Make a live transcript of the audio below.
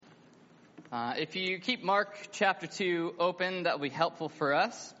If you keep Mark chapter 2 open, that will be helpful for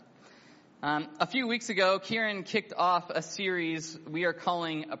us. A few weeks ago, Kieran kicked off a series we are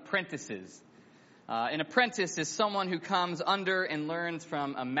calling Apprentices. An apprentice is someone who comes under and learns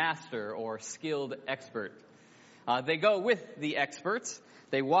from a master or skilled expert. They go with the experts,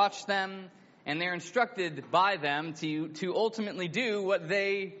 they watch them, and they're instructed by them to ultimately do what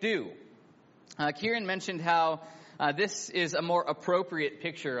they do. Kieran mentioned how this is a more appropriate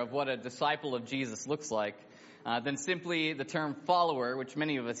picture of what a disciple of Jesus looks like than simply the term follower, which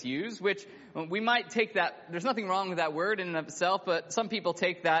many of us use, which we might take that, there's nothing wrong with that word in and of itself, but some people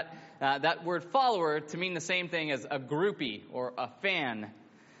take that word follower to mean the same thing as a groupie or a fan.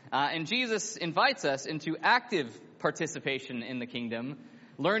 And Jesus invites us into active participation in the kingdom,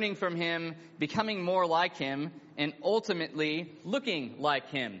 learning from him, becoming more like him, and ultimately looking like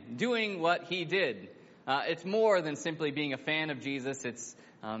him, doing what he did. It's more than simply being a fan of Jesus. It's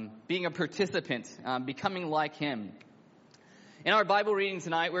being a participant, becoming like him. In our Bible reading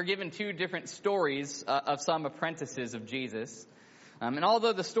tonight, we're given two different stories of some apprentices of Jesus. And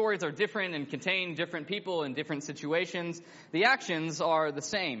although the stories are different and contain different people in different situations, the actions are the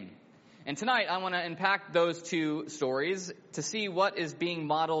same. And tonight, I want to unpack those two stories to see what is being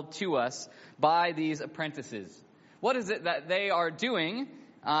modeled to us by these apprentices. What is it that they are doing?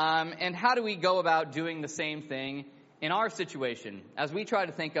 And how do we go about doing the same thing in our situation as we try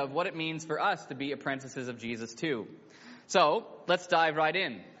to think of what it means for us to be apprentices of Jesus too? So let's dive right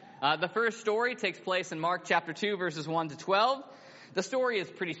in. The first story takes place in Mark chapter 2, verses 1 to 12. The story is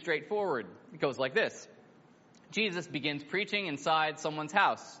pretty straightforward. It goes like this. Jesus begins preaching inside someone's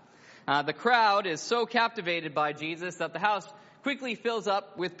house. The crowd is so captivated by Jesus that the house quickly fills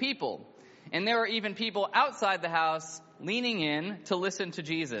up with people. And there are even people outside the house leaning in to listen to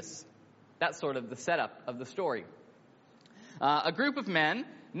Jesus. That's sort of the setup of the story. A group of men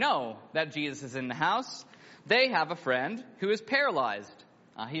know that Jesus is in the house. They have a friend who is paralyzed.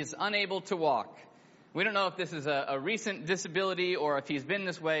 He is unable to walk. We don't know if this is a recent disability or if he's been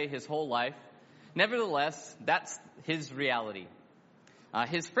this way his whole life. Nevertheless, that's his reality.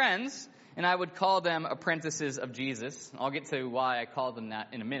 His friends, and I would call them apprentices of Jesus. I'll get to why I call them that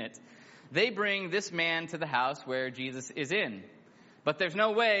in a minute. They bring this man to the house where Jesus is in. But there's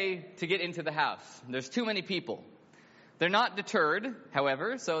no way to get into the house. There's too many people. They're not deterred,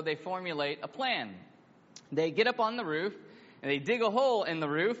 however, so they formulate a plan. They get up on the roof, and they dig a hole in the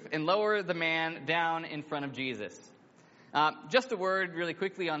roof and lower the man down in front of Jesus. Just a word really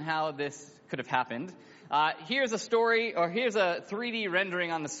quickly on how this could have happened. Here's a story, or here's a 3D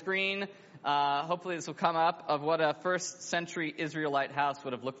rendering on the screen. Hopefully this will come up of what a first century Israelite house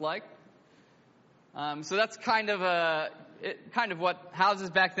would have looked like. So that's kind of what houses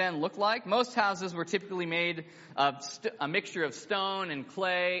back then looked like. Most houses were typically made of a mixture of stone and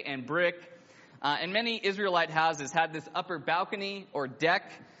clay and brick. And many Israelite houses had this upper balcony or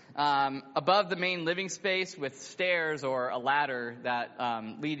deck above the main living space with stairs or a ladder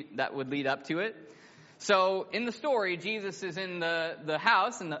that would lead up to it. So in the story, Jesus is in the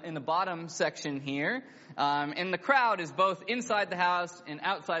house in the bottom section here. And the crowd is both inside the house and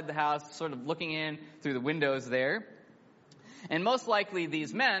outside the house, sort of looking in through the windows there. And most likely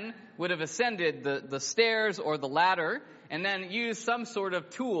these men would have ascended the stairs or the ladder and then used some sort of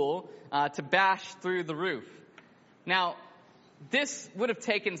tool to bash through the roof. Now, this would have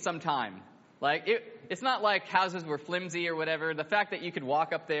taken some time. Like, it's not like houses were flimsy or whatever. The fact that you could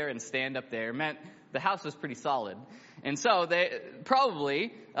walk up there and stand up there meant the house was pretty solid. And so it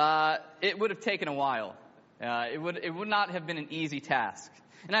would have taken a while. It would not have been an easy task.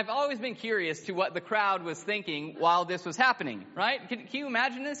 And I've always been curious to what the crowd was thinking while this was happening, right? Can you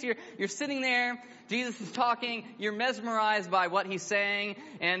imagine this? You're sitting there, Jesus is talking, you're mesmerized by what he's saying,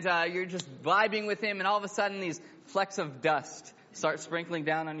 and you're just vibing with him, and all of a sudden these flecks of dust start sprinkling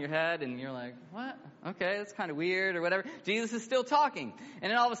down on your head, and you're like, what? Okay, that's kind of weird, or whatever. Jesus is still talking. And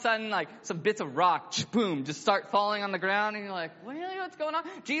then all of a sudden, like, some bits of rock, boom, just start falling on the ground, and you're like, what's going on?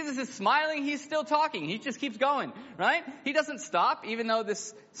 Jesus is smiling, he's still talking. He just keeps going, right? He doesn't stop, even though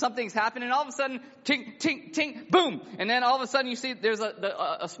something's happening, and all of a sudden, tink, tink, tink, boom! And then all of a sudden you see there's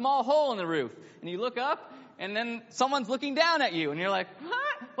a small hole in the roof, and you look up, and then someone's looking down at you, and you're like, what?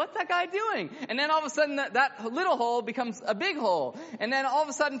 What's that guy doing? And then all of a sudden that little hole becomes a big hole. And then all of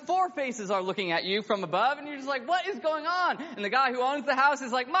a sudden 4 faces are looking at you from above, and you're just like, what is going on? And the guy who owns the house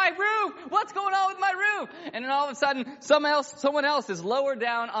is like, my roof! What's going on with my roof? And then all of a sudden someone else is lowered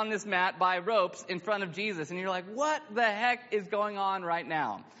down on this mat by ropes in front of Jesus. And you're like, what the heck is going on right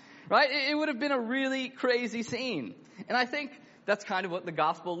now? Right? It would have been a really crazy scene. And I think that's kind of what the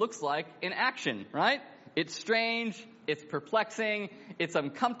gospel looks like in action, right? It's strange, it's perplexing, it's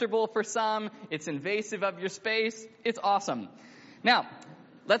uncomfortable for some, it's invasive of your space. It's awesome. Now,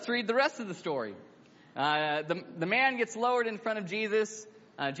 let's read the rest of the story. The man gets lowered in front of Jesus.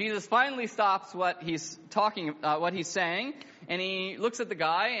 Jesus finally stops what he's saying, and he looks at the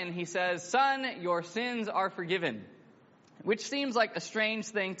guy and he says, "Son, your sins are forgiven," which seems like a strange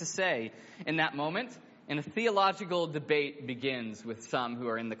thing to say in that moment, and a theological debate begins with some who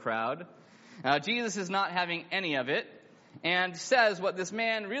are in the crowd. Jesus is not having any of it, and says what this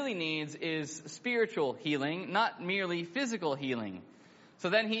man really needs is spiritual healing, not merely physical healing. So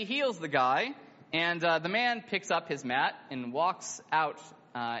then he heals the guy, and the man picks up his mat and walks out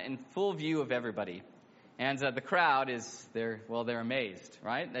in full view of everybody. And the crowd they're amazed,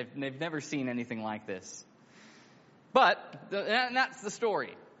 right? They've never seen anything like this. But that's the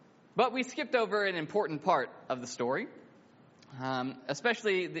story. But we skipped over an important part of the story,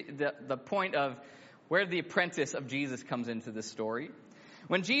 especially the point of where the apprentice of Jesus comes into this story.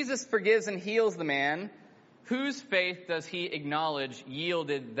 When Jesus forgives and heals the man, whose faith does he acknowledge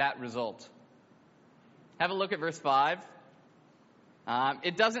yielded that result? Have a look at verse 5.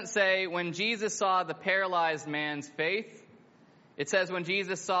 It doesn't say when Jesus saw the paralyzed man's faith. It says when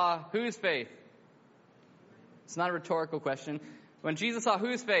Jesus saw whose faith? It's not a rhetorical question. When Jesus saw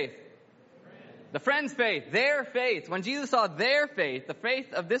whose faith? The friend's faith, their faith. When Jesus saw their faith, the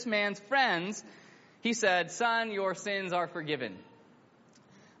faith of this man's friends, he said, "Son, your sins are forgiven."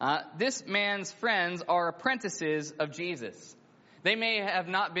 This man's friends are apprentices of Jesus. They may have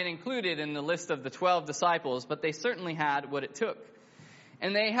not been included in the list of the 12 disciples, but they certainly had what it took.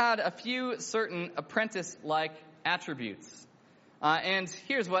 And they had a few certain apprentice-like attributes. And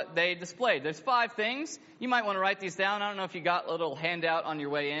here's what they displayed. There's 5 things. You might want to write these down. I don't know if you got a little handout on your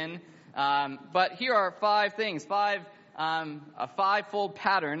way in. But here are 5 things, a 5-fold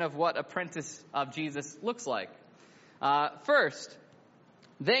pattern of what apprentice of Jesus looks like. First,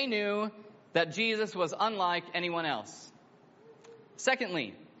 they knew that Jesus was unlike anyone else.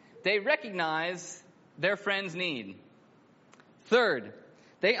 Secondly, they recognized their friend's need. Third,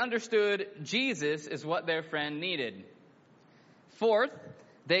 they understood Jesus is what their friend needed. Fourth,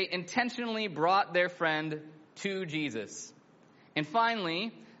 they intentionally brought their friend to Jesus. And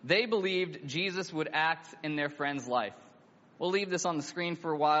finally, they believed Jesus would act in their friend's life. We'll leave this on the screen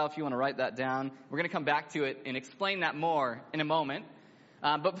for a while if you want to write that down. We're going to come back to it and explain that more in a moment.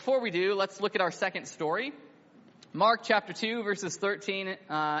 But before we do, let's look at our second story. Mark chapter 2, verses 13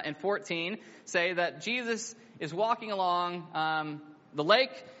 and 14 say that Jesus is walking along the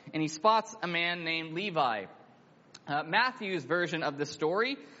lake, and he spots a man named Levi. Matthew's version of the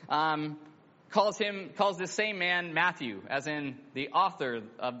story calls this same man Matthew, as in the author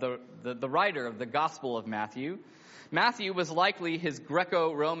of the writer of the Gospel of Matthew. Matthew was likely his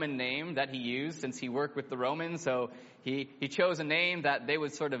Greco-Roman name that he used since he worked with the Romans, so he chose a name that they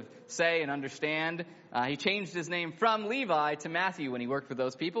would sort of say and understand. He changed his name from Levi to Matthew when he worked for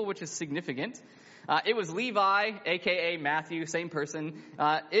those people, which is significant. It was Levi, a.k.a. Matthew, same person.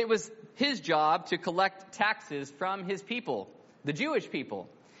 It was his job to collect taxes from his people, the Jewish people,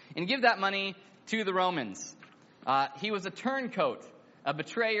 and give that money to the Romans. He was a turncoat, a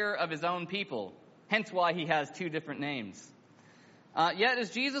betrayer of his own people, hence why he has 2 different names. Yet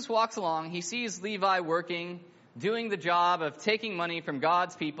as Jesus walks along, he sees Levi working, doing the job of taking money from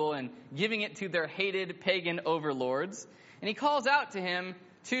God's people and giving it to their hated pagan overlords. And he calls out to him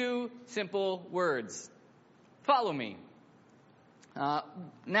 2 simple words: "Follow me."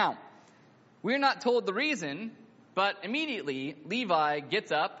 Now, we're not told the reason, but immediately Levi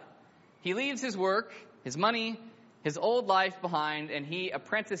gets up. He leaves his work, his money, his old life behind, and he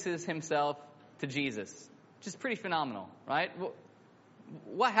apprentices himself to Jesus, which is pretty phenomenal, right?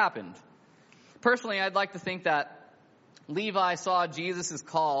 What happened? Personally, I'd like to think that Levi saw Jesus'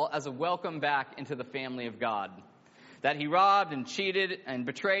 call as a welcome back into the family of God. That he robbed and cheated and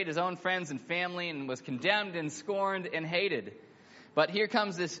betrayed his own friends and family and was condemned and scorned and hated. But here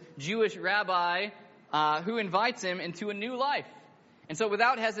comes this Jewish rabbi who invites him into a new life. And so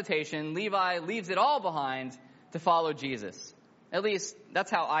without hesitation, Levi leaves it all behind to follow Jesus. At least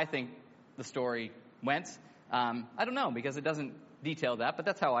that's how I think the story went. I don't know because it doesn't detail that, but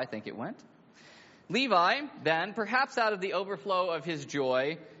that's how I think it went. Levi, then, perhaps out of the overflow of his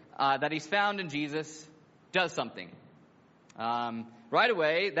joy that he's found in Jesus, does something. Right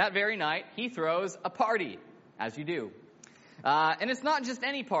away, that very night, he throws a party, as you do. And it's not just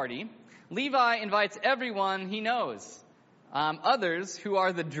any party. Levi invites everyone he knows, others who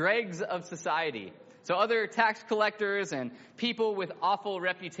are the dregs of society. So other tax collectors and people with awful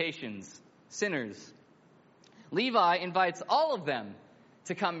reputations, sinners. Levi invites all of them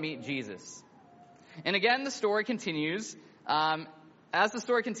to come meet Jesus. And again, the story continues. As the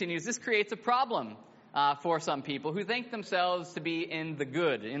story continues, this creates a problem for some people who think themselves to be in the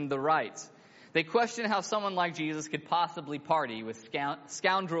good, in the right. They question how someone like Jesus could possibly party with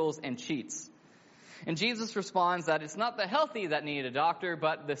scoundrels and cheats. And Jesus responds that it's not the healthy that need a doctor,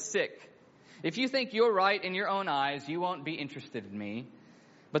 but the sick. If you think you're right in your own eyes, you won't be interested in me.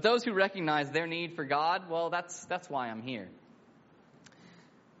 But those who recognize their need for God, well, that's why I'm here.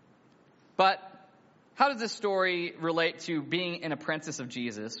 But how does this story relate to being an apprentice of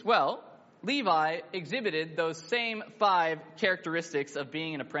Jesus? Well, Levi exhibited those same 5 characteristics of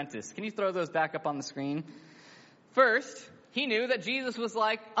being an apprentice. Can you throw those back up on the screen? First, he knew that Jesus was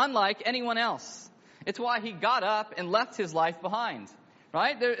unlike anyone else. It's why he got up and left his life behind.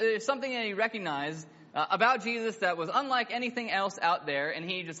 Right? There's something that he recognized about Jesus that was unlike anything else out there, and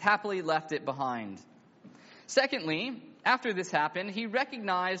he just happily left it behind. Secondly, after this happened, he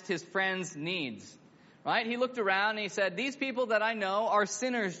recognized his friends' needs. Right? He looked around and he said, these people that I know are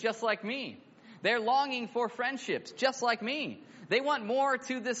sinners just like me. They're longing for friendships just like me. They want more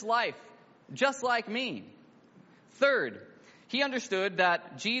to this life just like me. Third, he understood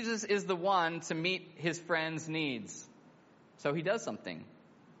that Jesus is the one to meet his friends' needs. So he does something.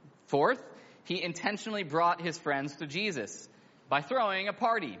 Fourth, he intentionally brought his friends to Jesus by throwing a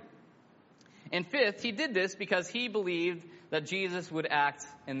party. And fifth, he did this because he believed that Jesus would act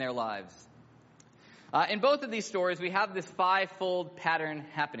in their lives. In both of these stories, we have this 5-fold pattern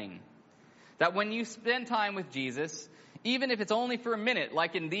happening. That when you spend time with Jesus, even if it's only for a minute,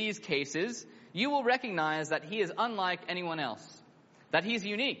 like in these cases, you will recognize that he is unlike anyone else. That he's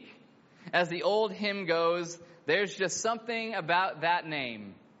unique. As the old hymn goes, there's just something about that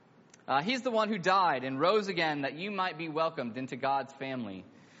name. He's the one who died and rose again that you might be welcomed into God's family.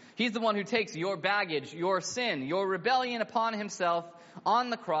 He's the one who takes your baggage, your sin, your rebellion upon himself on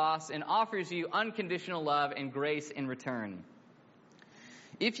the cross and offers you unconditional love and grace in return.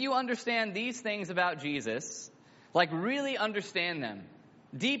 If you understand these things about Jesus, like really understand them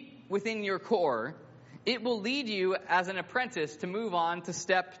deep within your core, it will lead you as an apprentice to move on to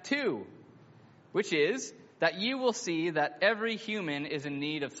step 2, which is that you will see that every human is in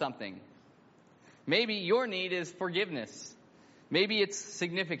need of something. Maybe your need is forgiveness. Maybe it's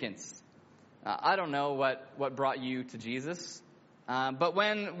significance. I don't know what brought you to Jesus. But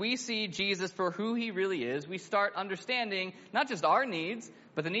when we see Jesus for who he really is, we start understanding not just our needs,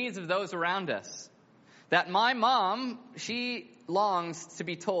 but the needs of those around us. That my mom, she longs to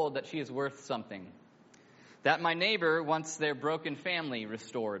be told that she is worth something. That my neighbor wants their broken family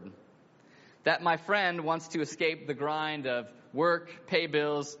restored. That my friend wants to escape the grind of work, pay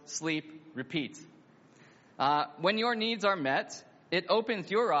bills, sleep, repeat. When your needs are met, it opens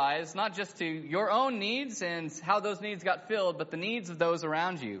your eyes not just to your own needs and how those needs got filled, but the needs of those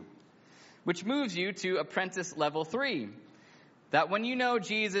around you. Which moves you to apprentice level 3. That when you know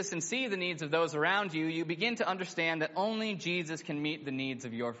Jesus and see the needs of those around you, you begin to understand that only Jesus can meet the needs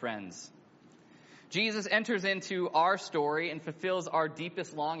of your friends. Jesus enters into our story and fulfills our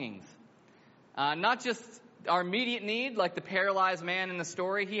deepest longings. Not just our immediate need, like the paralyzed man in the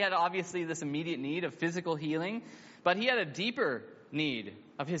story. He had obviously this immediate need of physical healing, but he had a deeper need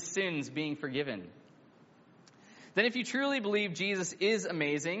of his sins being forgiven. Then if you truly believe Jesus is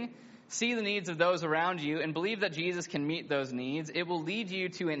amazing, see the needs of those around you, and believe that Jesus can meet those needs, it will lead you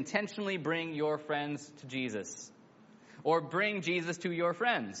to intentionally bring your friends to Jesus. Or bring Jesus to your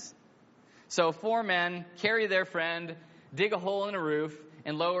friends. So 4 men carry their friend, dig a hole in a roof,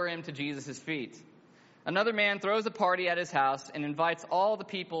 and lower him to Jesus' feet. Another man throws a party at his house and invites all the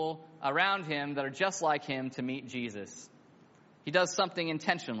people around him that are just like him to meet Jesus. He does something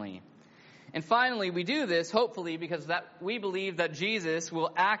intentionally. And finally, we do this, hopefully, because that we believe that Jesus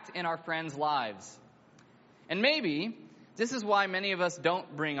will act in our friends' lives. And maybe this is why many of us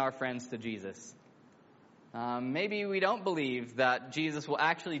don't bring our friends to Jesus. Maybe we don't believe that Jesus will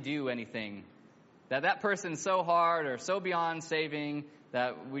actually do anything. That person's so hard or so beyond saving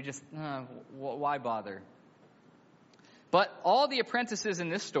that we just, why bother? But all the apprentices in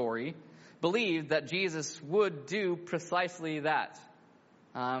this story believed that Jesus would do precisely that.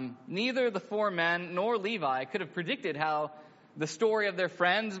 Neither the 4 men nor Levi could have predicted how the story of their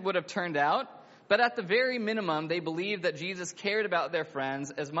friends would have turned out, but at the very minimum, they believed that Jesus cared about their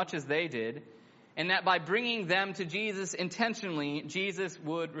friends as much as they did, and that by bringing them to Jesus intentionally, Jesus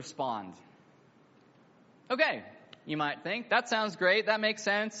would respond. Okay, you might think, that sounds great, that makes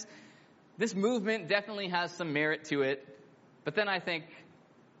sense. This movement definitely has some merit to it, but then I think,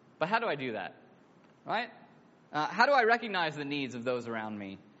 but how do I do that? Right? How do I recognize the needs of those around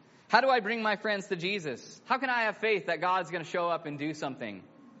me? How do I bring my friends to Jesus? How can I have faith that God's going to show up and do something?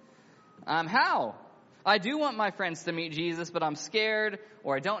 How? I do want my friends to meet Jesus, but I'm scared,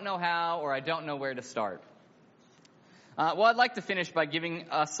 or I don't know how, or I don't know where to start. Well, I'd like to finish by giving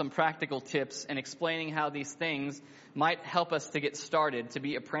us some practical tips and explaining how these things might help us to get started to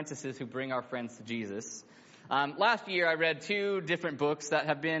be apprentices who bring our friends to Jesus. Last year, I read 2 different books that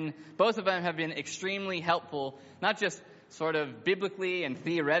both of them have been extremely helpful, not just sort of biblically and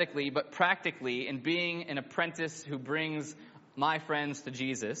theoretically, but practically in being an apprentice who brings my friends to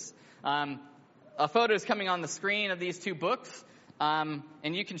Jesus. A photo is coming on the screen of these 2 books, and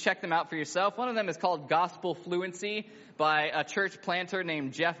you can check them out for yourself. One of them is called Gospel Fluency by a church planter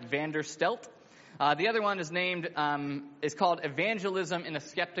named Jeff Vanderstelt. The other one is called Evangelism in a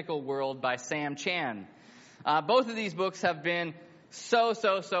Skeptical World by Sam Chan. Both of these books have been so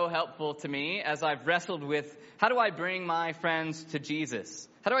helpful to me as I've wrestled with how do I bring my friends to Jesus?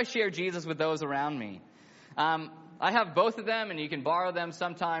 How do I share Jesus with those around me? I have both of them, and you can borrow them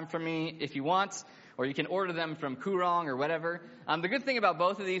sometime from me if you want, or you can order them from Kurong or whatever. The good thing about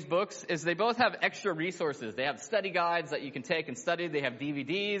both of these books is they both have extra resources. They have study guides that you can take and study. They have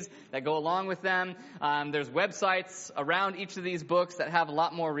DVDs that go along with them. There's websites around each of these books that have a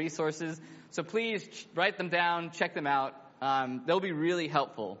lot more resources. So please write them down, check them out. They'll be really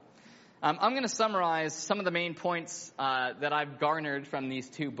helpful. I'm going to summarize some of the main points that I've garnered from these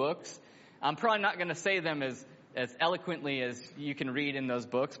 2 books. I'm probably not going to say them as eloquently as you can read in those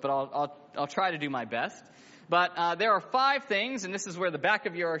books, but I'll try to do my best. But there are 5 things, and this is where the back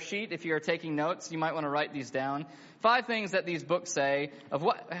of your sheet, if you're taking notes, you might want to write these down. 5 things that these books say of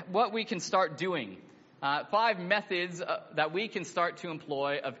what we can start doing. 5 methods that we can start to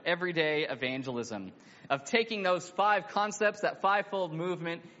employ of everyday evangelism, of taking those 5 concepts, that 5-fold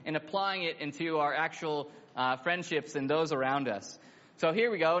movement, and applying it into our actual friendships and those around us. So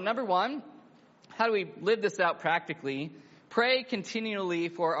here we go. Number 1, how do we live this out practically? Pray continually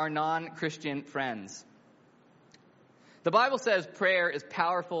for our non-Christian friends. The Bible says prayer is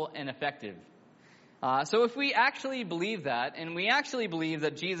powerful and effective. So if we actually believe that, and we actually believe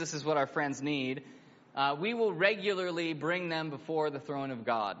that Jesus is what our friends need, we will regularly bring them before the throne of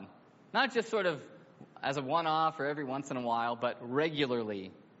God. Not just sort of as a one-off or every once in a while, but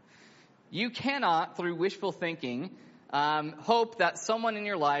regularly. You cannot, through wishful thinking, hope that someone in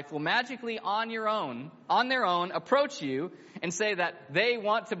your life will magically on their own, approach you and say that they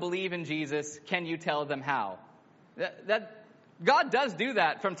want to believe in Jesus. Can you tell them how? That God does do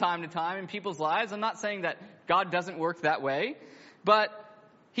that from time to time in people's lives. I'm not saying that God doesn't work that way, but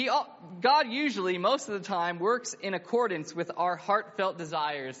God usually, most of the time, works in accordance with our heartfelt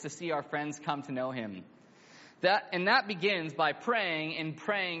desires to see our friends come to know Him. That begins by praying and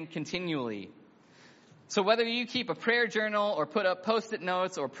praying continually. So whether you keep a prayer journal or put up Post-it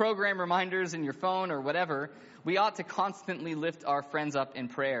notes or program reminders in your phone or whatever, we ought to constantly lift our friends up in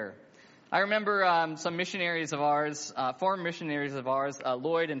prayer. I remember some missionaries of ours, former missionaries of ours,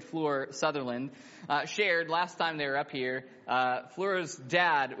 Lloyd and Fleur Sutherland, shared last time they were up here. Fleur's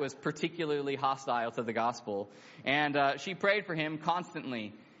dad was particularly hostile to the gospel, and she prayed for him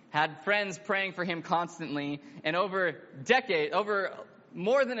constantly, had friends praying for him constantly, and over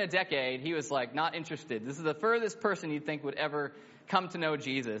more than a decade, he was like not interested. This is the furthest person you'd think would ever come to know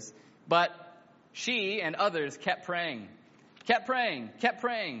Jesus. But she and others kept praying.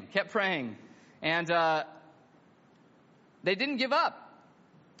 And they didn't give up.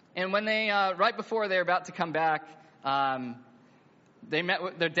 And when they, right before they were about to come back,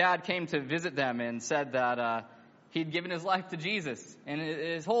 their dad came to visit them and said that he'd given his life to Jesus. And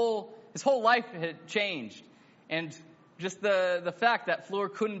his whole life had changed. And just the fact that Fleur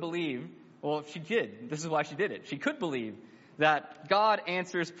couldn't believe, well, she did. This is why she did it. She could believe that God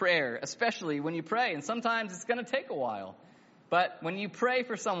answers prayer, especially when you pray. And sometimes it's going to take a while. But when you pray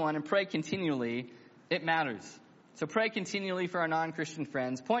for someone and pray continually, it matters. So pray continually for our non-Christian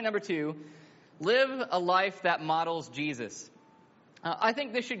friends. Point number 2, live a life that models Jesus. I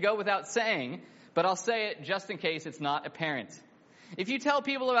think this should go without saying, but I'll say it just in case it's not apparent. If you tell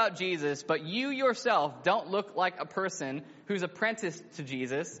people about Jesus, but you yourself don't look like a person who's apprenticed to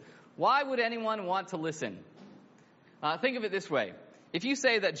Jesus, why would anyone want to listen? Think of it this way. If you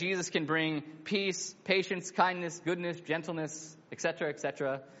say that Jesus can bring peace, patience, kindness, goodness, gentleness,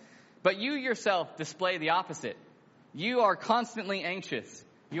 etc., but you yourself display the opposite. You are constantly anxious.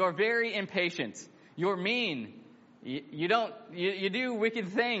 You are very impatient. You're mean. You do wicked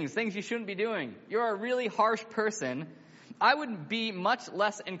things you shouldn't be doing. You're a really harsh person. I would be much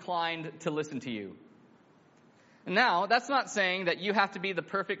less inclined to listen to you. Now, that's not saying that you have to be the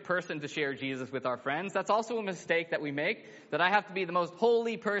perfect person to share Jesus with our friends. That's also a mistake that we make, that I have to be the most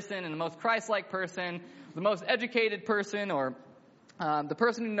holy person and the most Christ-like person, the most educated person, or the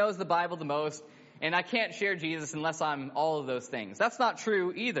person who knows the Bible the most, and I can't share Jesus unless I'm all of those things. That's not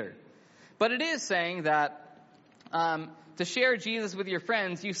true either. But it is saying that to share Jesus with your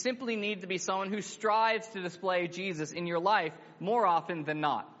friends, you simply need to be someone who strives to display Jesus in your life more often than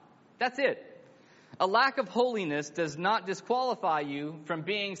not. That's it. A lack of holiness does not disqualify you from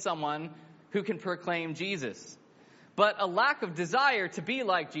being someone who can proclaim Jesus. But a lack of desire to be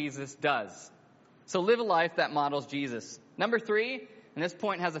like Jesus does. So live a life that models Jesus. Number 3, and this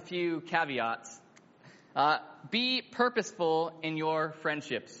point has a few caveats. Be purposeful in your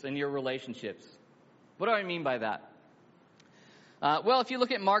friendships, in your relationships. What do I mean by that? Well, if you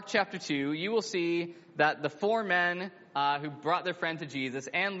look at Mark chapter 2, you will see that the 4 men who brought their friend to Jesus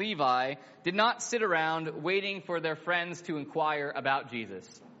and Levi did not sit around waiting for their friends to inquire about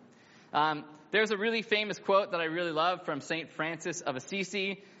Jesus. There's a really famous quote that I really love from St. Francis of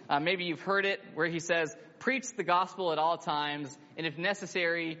Assisi. Maybe you've heard it, where he says, "Preach the gospel at all times, and if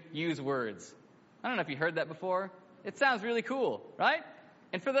necessary, use words." I don't know if you heard that before. It sounds really cool, right?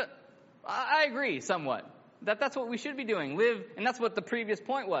 And I agree somewhat. That's what we should be doing. Live, and that's what the previous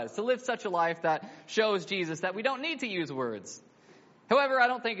point was, to live such a life that shows Jesus that we don't need to use words. However, I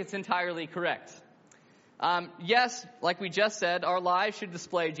don't think it's entirely correct. Yes, like we just said, our lives should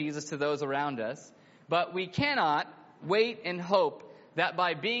display Jesus to those around us, but we cannot wait and hope that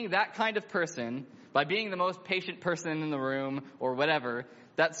by being that kind of person, by being the most patient person in the room or whatever,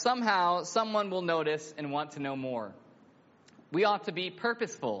 that somehow someone will notice and want to know more. We ought to be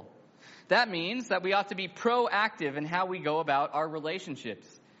purposeful. That means that we ought to be proactive in how we go about our relationships.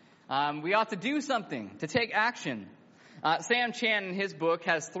 We ought to do something, to take action. Sam Chan in his book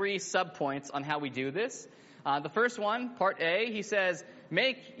has 3 subpoints on how we do this. The first one, part A, he says,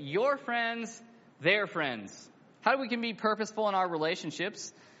 make your friends their friends. How we can be purposeful in our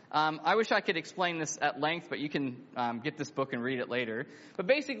relationships? I wish I could explain this at length, but you can get this book and read it later. But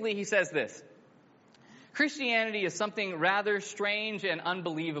basically he says this: Christianity is something rather strange and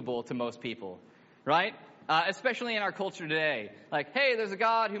unbelievable to most people, right? Especially in our culture today. Like, hey, there's a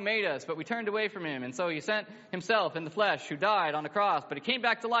God who made us, but we turned away from him. And so he sent himself in the flesh, who died on the cross, but he came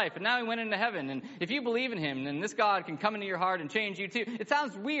back to life, and now he went into heaven. And if you believe in him, then this God can come into your heart and change you too. It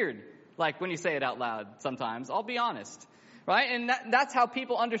sounds weird, like when you say it out loud sometimes. I'll be honest. Right? And that's how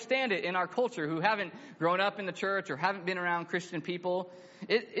people understand it in our culture who haven't grown up in the church or haven't been around Christian people.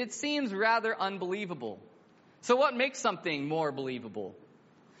 It seems rather unbelievable. So what makes something more believable?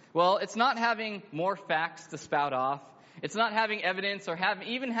 Well, it's not having more facts to spout off. It's not having evidence or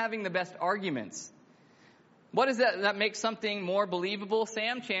even having the best arguments. What is that makes something more believable?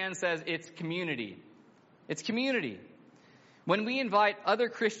 Sam Chan says it's community. It's community. When we invite other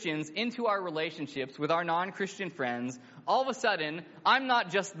Christians into our relationships with our non-Christian friends, all of a sudden, I'm not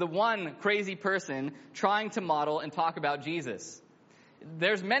just the one crazy person trying to model and talk about Jesus.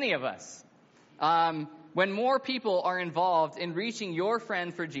 There's many of us. When more people are involved in reaching your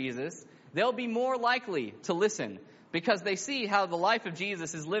friend for Jesus, they'll be more likely to listen because they see how the life of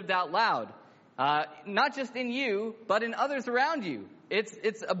Jesus is lived out loud. Not just in you, but in others around you.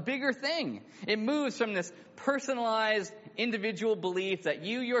 It's a bigger thing. It moves from this personalized individual belief that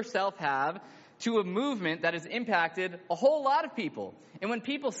you yourself have to a movement that has impacted a whole lot of people. And when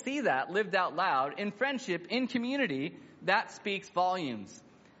people see that lived out loud in friendship, in community, that speaks volumes.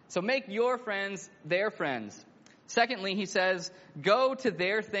 So make your friends their friends. Secondly, he says, go to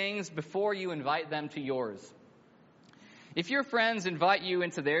their things before you invite them to yours. If your friends invite you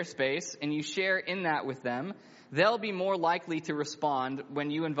into their space and you share in that with them, they'll be more likely to respond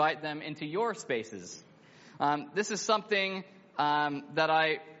when you invite them into your spaces. This is something that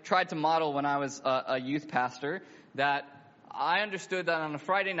I tried to model when I was a youth pastor, that I understood that on a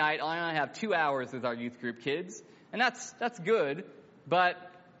Friday night I only have 2 hours with our youth group kids, and that's good, but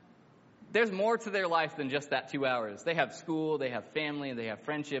there's more to their life than just that 2 hours. They have school, they have family, they have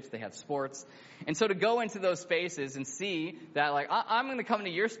friendships, they have sports. And so to go into those spaces and see that, like, I'm going to come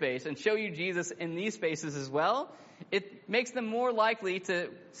into your space and show you Jesus in these spaces as well, it makes them more likely to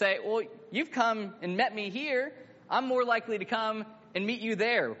say, well, you've come and met me here. I'm more likely to come and meet you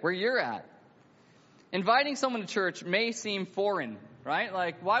there, where you're at. Inviting someone to church may seem foreign, right?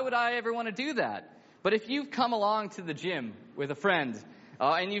 Like, why would I ever want to do that? But if you've come along to the gym with a friend,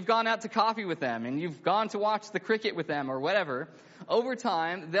 and you've gone out to coffee with them, and you've gone to watch the cricket with them or whatever, over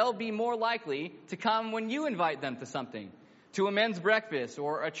time, they'll be more likely to come when you invite them to something, to a men's breakfast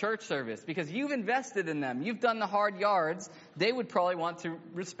or a church service, because you've invested in them. You've done the hard yards. They would probably want to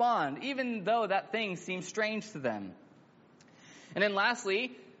respond, even though that thing seems strange to them. And then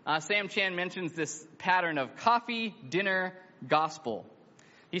lastly, Sam Chan mentions this pattern of coffee, dinner, gospel.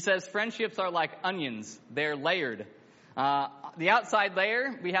 He says friendships are like onions. They're layered. the outside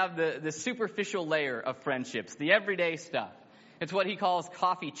layer, we have the superficial layer of friendships, the everyday stuff. It's what he calls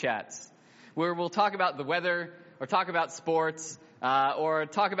coffee chats, where we'll talk about the weather, or talk about sports, or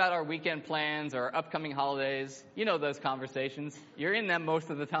talk about our weekend plans or upcoming holidays. You know those conversations. You're in them most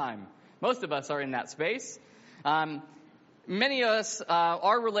of the time. Most of us are in that space. Many of us,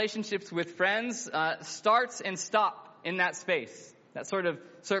 our relationships with friends starts and stop in that space, that sort of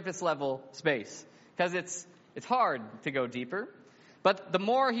surface level space, because it's hard to go deeper. But the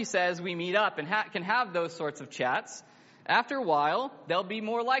more, he says, we meet up and can have those sorts of chats, after a while, they'll be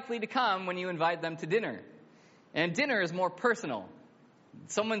more likely to come when you invite them to dinner. And dinner is more personal.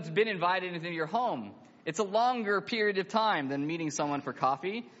 Someone's been invited into your home. It's a longer period of time than meeting someone for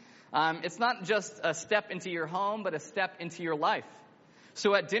coffee. It's not just a step into your home, but a step into your life.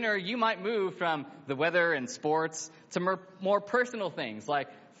 So at dinner, you might move from the weather and sports to more personal things like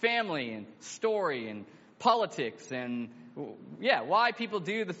family and story and politics and, why people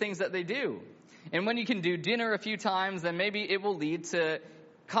do the things that they do. And when you can do dinner a few times, then maybe it will lead to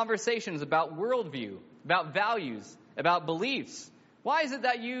conversations about worldview, about values, about beliefs. Why is it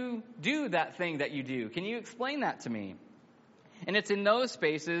that you do that thing that you do? Can you explain that to me? And it's in those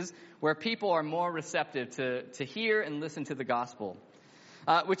spaces where people are more receptive to hear and listen to the gospel.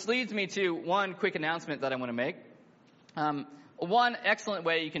 Which leads me to one quick announcement that I want to make. One excellent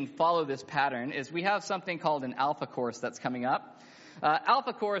way you can follow this pattern is we have something called an Alpha course that's coming up.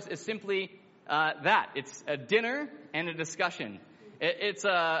 Alpha course is simply that. It's a dinner and a discussion. It's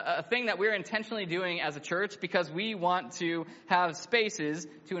a thing that we're intentionally doing as a church because we want to have spaces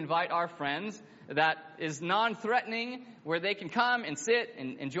to invite our friends that is non-threatening, where they can come and sit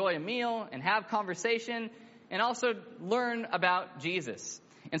and enjoy a meal and have conversation and also learn about Jesus.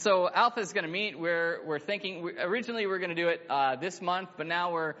 And so Alpha is going to meet. We're thinking, originally we're going to do it this month, but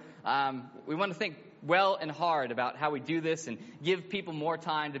now we want to think well and hard about how we do this and give people more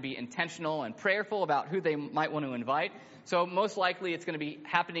time to be intentional and prayerful about who they might want to invite. So most likely it's going to be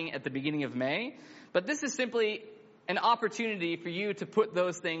happening at the beginning of May. But this is simply an opportunity for you to put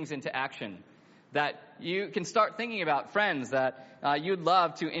those things into action. That you can start thinking about friends that you'd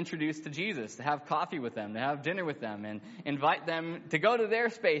love to introduce to Jesus, to have coffee with them, to have dinner with them, and invite them to go to their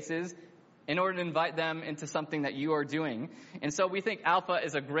spaces in order to invite them into something that you are doing. And so we think Alpha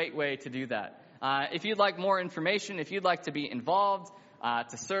is a great way to do that. If you'd like more information, if you'd like to be involved,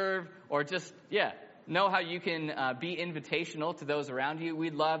 to serve, or just, know how you can be invitational to those around you,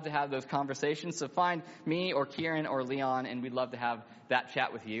 we'd love to have those conversations. So find me or Kieran or Leon, and we'd love to have that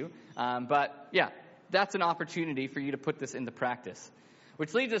chat with you. But that's an opportunity for you to put this into practice.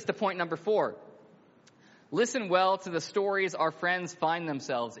 Which leads us to point number 4. Listen well to the stories our friends find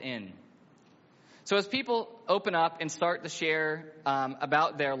themselves in. So as people open up and start to share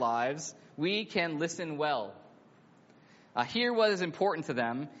about their lives, we can listen well. Hear what is important to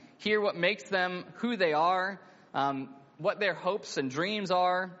them. Hear what makes them who they are, what their hopes and dreams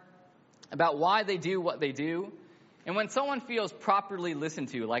are, about why they do what they do. And when someone feels properly listened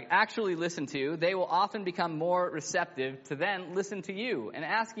to, like actually listened to, they will often become more receptive to then listen to you and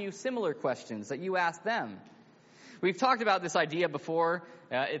ask you similar questions that you ask them. We've talked about this idea before.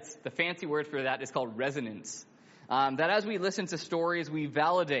 It's the fancy word for that is called resonance. That as we listen to stories, we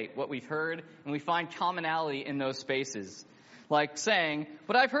validate what we've heard and we find commonality in those spaces. Like saying,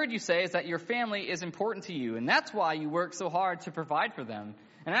 what I've heard you say is that your family is important to you, and that's why you work so hard to provide for them.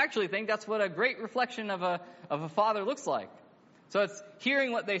 And I actually think that's what a great reflection of a father looks like. So it's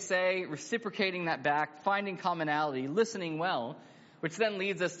hearing what they say, reciprocating that back, finding commonality, listening well, which then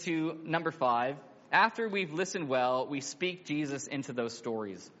leads us to number 5. After we've listened well, we speak Jesus into those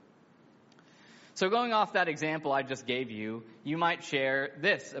stories. So going off that example I just gave you, you might share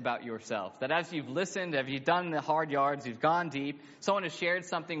this about yourself. That as you've listened, as you've done the hard yards, you've gone deep, someone has shared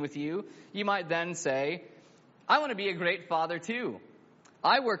something with you, you might then say, I want to be a great father too.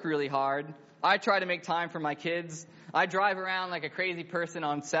 I work really hard. I try to make time for my kids. I drive around like a crazy person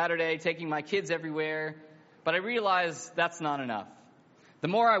on Saturday, taking my kids everywhere. But I realize that's not enough. The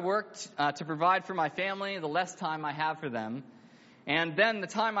more I work to provide for my family, the less time I have for them. And then the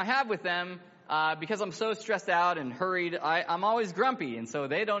time I have with them, because I'm so stressed out and hurried, I'm always grumpy. And so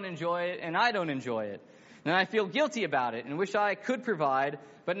they don't enjoy it and I don't enjoy it. And I feel guilty about it and wish I could provide,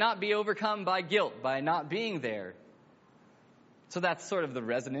 but not be overcome by guilt, by not being there. So that's sort of the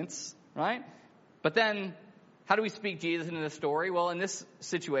resonance, right? But then, how do we speak Jesus into the story? Well, in this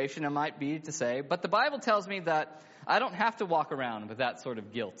situation, it might be to say, but the Bible tells me that I don't have to walk around with that sort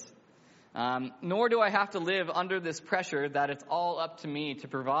of guilt. Nor do I have to live under this pressure that it's all up to me to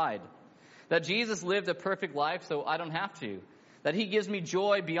provide. That Jesus lived a perfect life, so I don't have to. That he gives me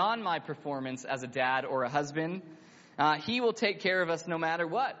joy beyond my performance as a dad or a husband. He will take care of us no matter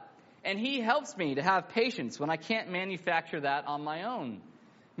what. And he helps me to have patience when I can't manufacture that on my own.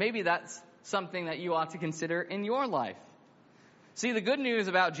 Maybe that's something that you ought to consider in your life. See, the good news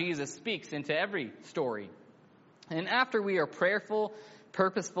about Jesus speaks into every story. And after we are prayerful,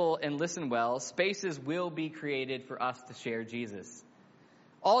 purposeful, and listen well, spaces will be created for us to share Jesus.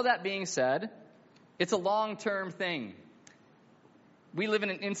 All that being said, it's a long-term thing. We live in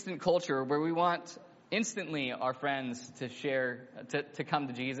an instant culture where we want instantly our friends to share, to come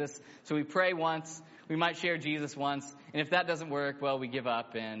to Jesus. So we pray once, we might share Jesus once, and if that doesn't work, well, we give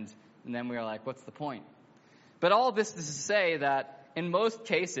up, and then we're like, what's the point? But all this is to say that in most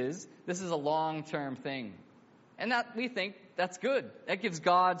cases, this is a long-term thing. And that we think that's good. That gives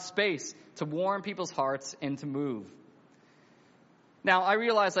God space to warm people's hearts and to move. Now, I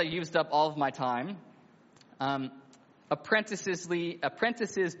realize I used up all of my time. Apprentices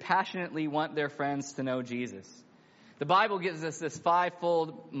passionately want their friends to know Jesus. The Bible gives us this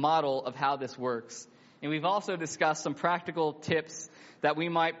fivefold model of how this works. And we've also discussed some practical tips that we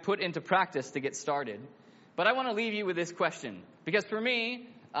might put into practice to get started. But I want to leave you with this question. Because for me,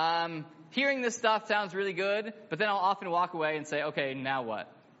 hearing this stuff sounds really good, but then I'll often walk away and say, okay, now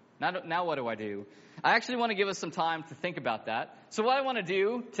what? Now what do I do? I actually want to give us some time to think about that. So what I want to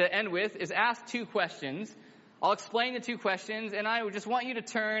do to end with is ask two questions. I'll explain the two questions, and I just want you to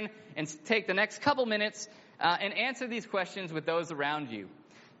turn and take the next couple minutes and answer these questions with those around you.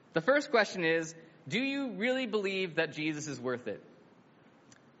 The first question is, do you really believe that Jesus is worth it?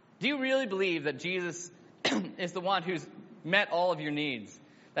 Do you really believe that Jesus is the one who's met all of your needs?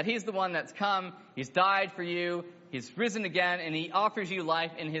 That he's the one that's come, he's died for you, he's risen again, and he offers you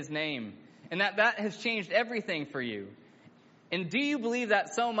life in his name. And that has changed everything for you. And do you believe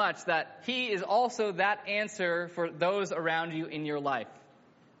that so much that he is also that answer for those around you in your life?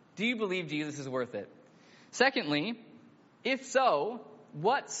 Do you believe Jesus is worth it? Secondly, if so,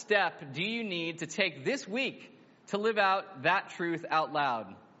 what step do you need to take this week to live out that truth out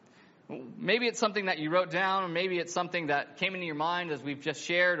loud? Maybe it's something that you wrote down, or maybe it's something that came into your mind as we've just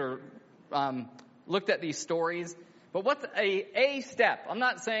shared or looked at these stories. But what's a step? I'm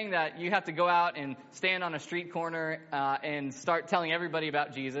not saying that you have to go out and stand on a street corner and start telling everybody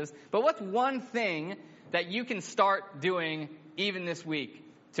about Jesus. But what's one thing that you can start doing even this week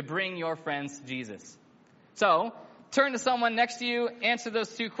to bring your friends to Jesus? So turn to someone next to you, answer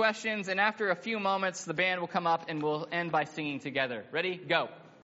those two questions, and after a few moments, the band will come up and we'll end by singing together. Ready? Go.